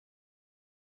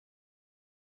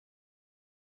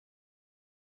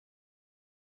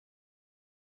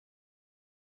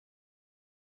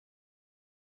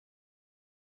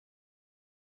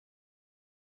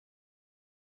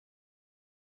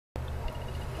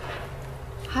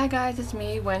Hi guys, it's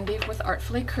me, Wendy with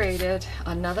Artfully Created.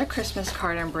 Another Christmas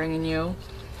card I'm bringing you.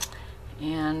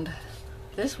 And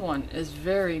this one is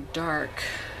very dark.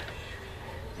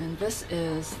 And this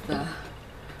is the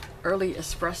early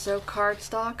espresso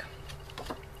cardstock.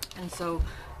 And so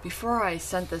before I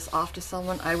sent this off to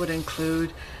someone, I would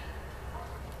include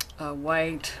a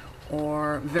white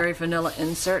or very vanilla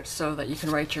insert so that you can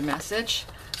write your message.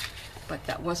 But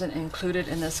that wasn't included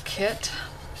in this kit.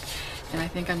 And I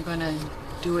think I'm going to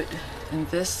do it in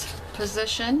this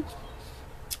position.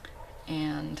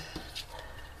 And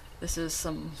this is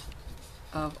some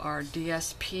of our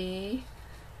DSP.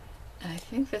 And I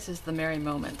think this is the Merry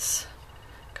Moments,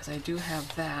 because I do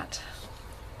have that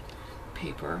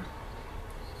paper.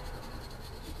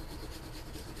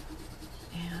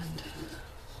 And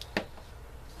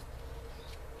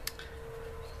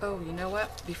oh, you know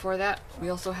what? Before that, we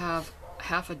also have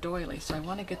half a doily. So I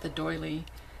want to get the doily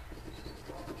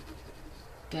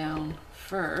down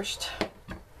first. I'm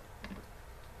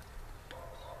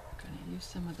going to use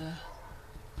some of the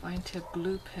fine tip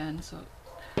glue pen so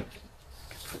I can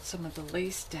put some of the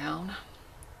lace down.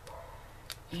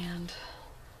 And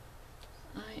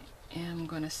I am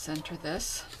going to center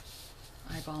this,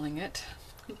 eyeballing it.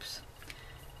 Oops.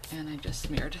 And I just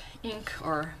smeared ink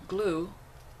or glue,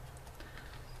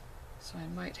 so I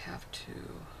might have to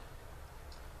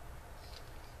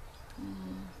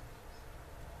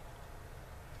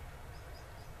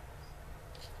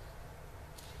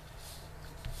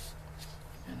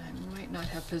and I might not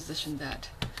have positioned that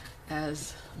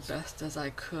as best as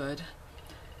I could.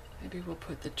 Maybe we'll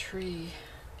put the tree.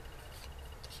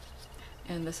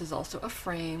 And this is also a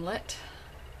framelit.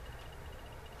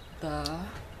 The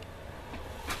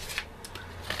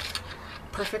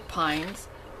Perfect Pines,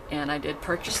 and I did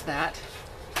purchase that.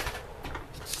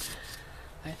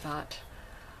 I thought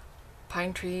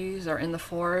pine trees are in the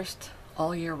forest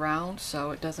all year round,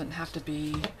 so it doesn't have to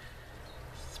be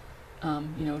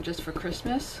you know, just for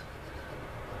Christmas.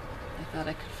 I thought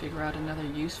I could figure out another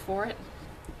use for it.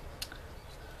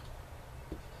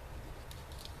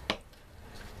 I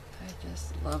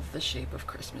just love the shape of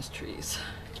Christmas trees.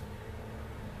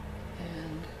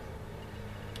 And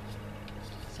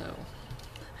so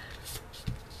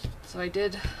I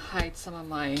did hide some of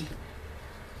my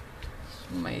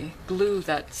glue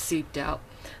that seeped out,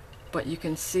 but you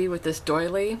can see with this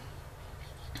doily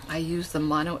I used the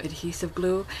mono adhesive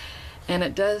glue and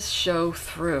it does show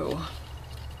through.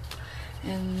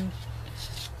 And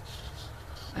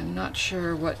I'm not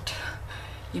sure what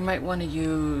you might want to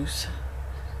use,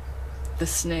 the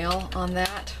snail on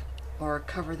that or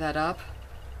cover that up.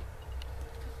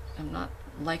 I'm not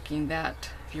liking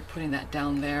that if you're putting that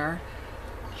down there.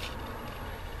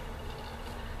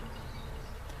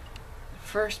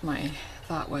 First my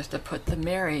thought was to put the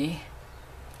Mary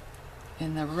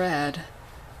in the red,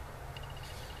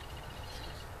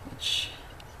 which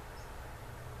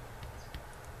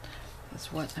is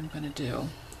what I'm going to do.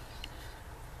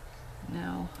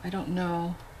 Now, I don't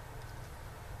know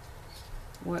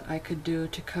what I could do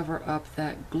to cover up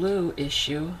that glue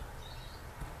issue.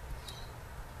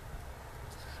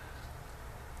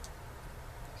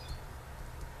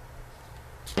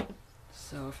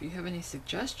 So if you have any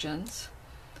suggestions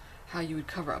how you would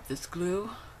cover up this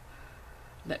glue,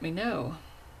 let me know.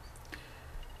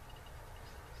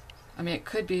 I mean, it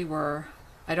could be where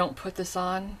I don't put this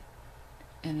on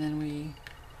and then we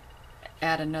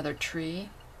add another tree.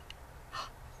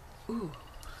 Ooh,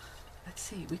 let's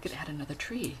see, we could add another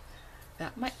tree.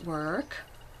 That might work,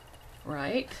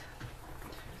 right?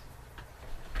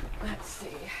 Let's see.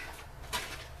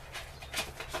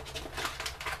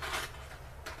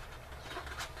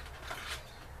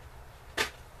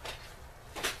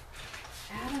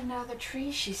 Add another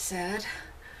tree, she said.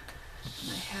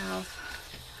 And I have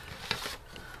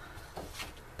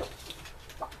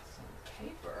some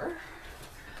paper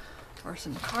or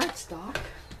some cardstock.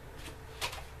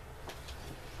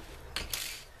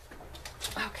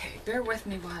 Okay, bear with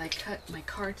me while I cut my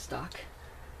cardstock.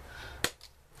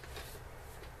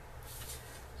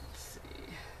 Let's see.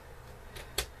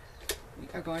 We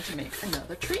are going to make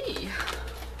another tree.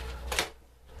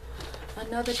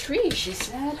 Another tree, she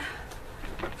said.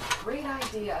 Great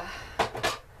idea.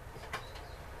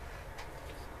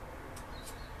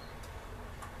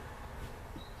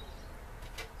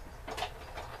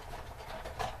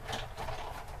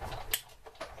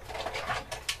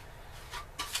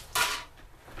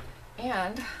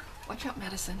 And watch out,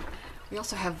 Madison. We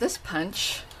also have this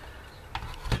punch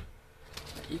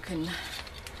that you can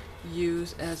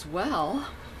use as well.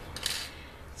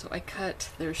 So I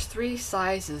cut, there's 3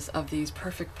 sizes of these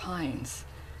Perfect Pines.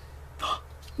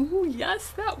 Ooh,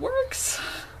 yes, that works.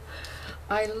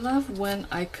 I love when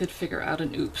I could figure out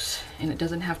an oops and it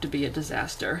doesn't have to be a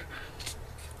disaster.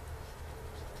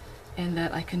 And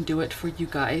that I can do it for you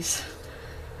guys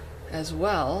as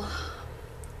well,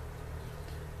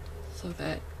 so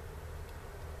that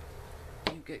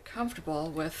you get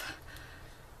comfortable with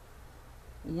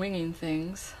winging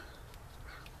things.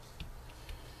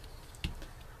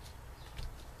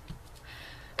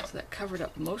 So that covered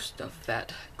up most of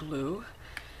that glue,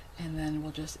 and then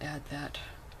we'll just add that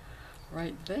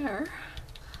right there.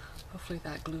 Hopefully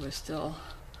that glue is still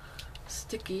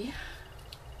sticky.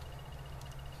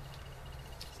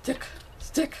 Stick,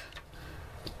 stick.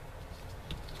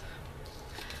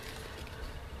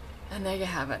 And there you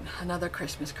have it, another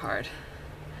Christmas card.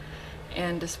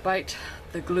 And despite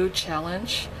the glue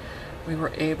challenge, we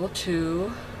were able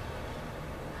to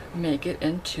make it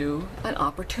into an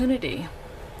opportunity.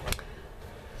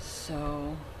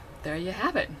 So there you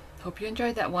have it. Hope you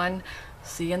enjoyed that one.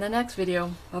 See you in the next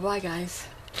video. Bye-bye, guys.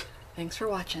 Thanks for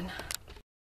watching.